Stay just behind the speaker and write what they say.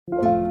Loaves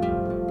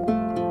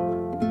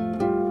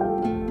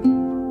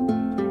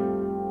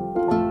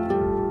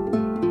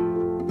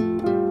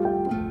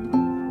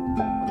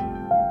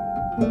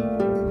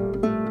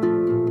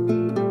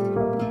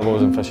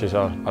and Fishes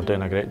are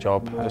doing a great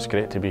job. It's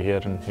great to be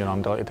here and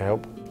I'm delighted to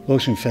help.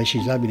 Loaves and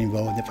Fishes, I've been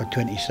involved in it for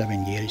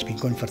 27 years. It's been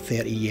going for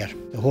 30 years.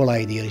 The whole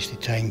idea is to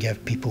try and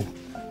give people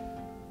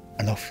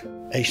enough.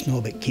 It's not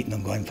about keeping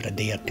them going for a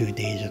day or 2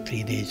 days or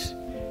 3 days.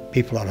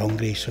 People are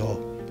hungry,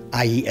 so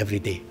I eat every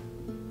day.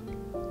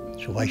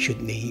 So why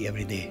shouldn't they eat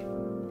every day?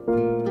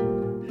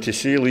 To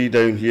see Leigh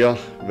down here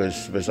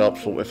was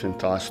absolutely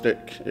fantastic.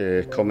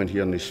 Coming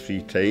here in his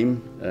free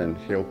time and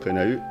helping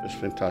out, it's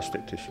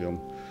fantastic to see him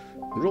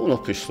rolling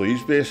up his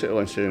sleeves basically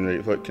and saying,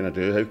 right, what can I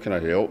do, how can I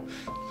help?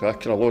 So I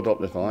kind of load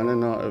up the van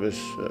and that, it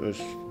was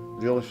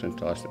really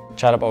fantastic.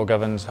 Charitable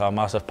giving's a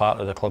massive part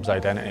of the club's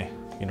identity.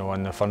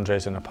 And the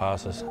fundraising in the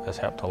past has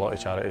helped a lot of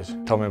charities.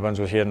 Tommy Binns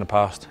was here in the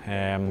past.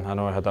 I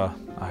know he had a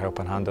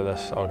helping hand at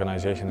this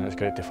organisation and it's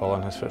great to follow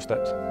in his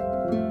footsteps.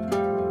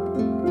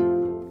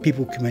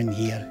 People come in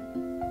here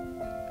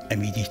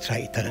and we just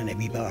try to turn it into a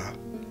wee bit of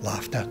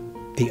laughter,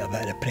 take a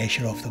bit of the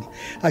pressure off them.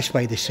 That's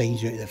why the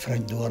signs out at the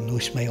front door, no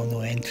smile, no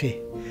entry.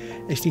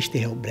 It's just to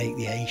help break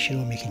the ice,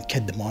 we can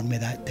kid them on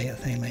with that type of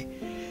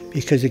thing.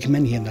 Because they come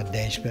in here and they're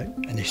desperate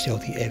and the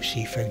Celtic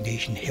FC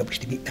Foundation helps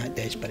to meet that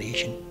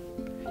desperation.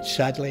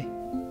 Sadly,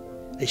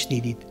 it's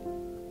needed.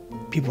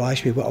 People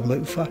ask me what I'm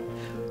looking for.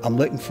 I'm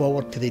looking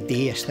forward to the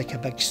day I stick a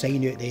big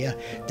sign out there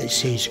that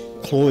says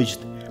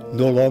closed,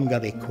 no longer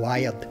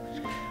required.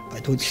 But I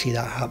don't see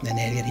that happening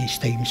any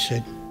time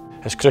soon.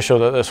 It's crucial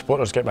that the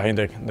supporters get behind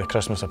the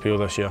Christmas appeal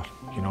this year.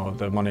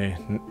 The money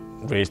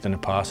raised in the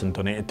past and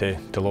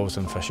donated to Loaves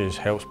and Fishes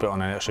helps put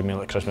on an extra meal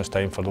at Christmas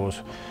time for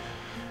those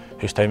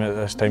whose time at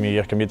this time of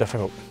year can be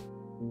difficult.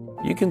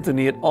 You can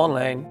donate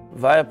online,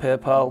 via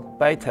PayPal,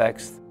 by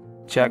text,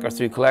 check or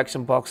through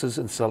collection boxes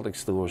in Celtic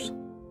stores.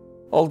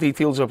 All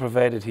details are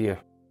provided here.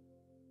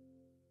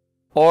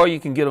 Or you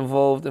can get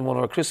involved in one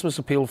of our Christmas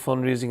Appeal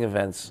fundraising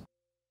events.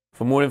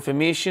 For more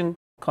information,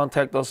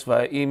 contact us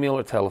via email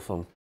or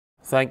telephone.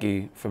 Thank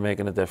you for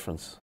making a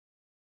difference.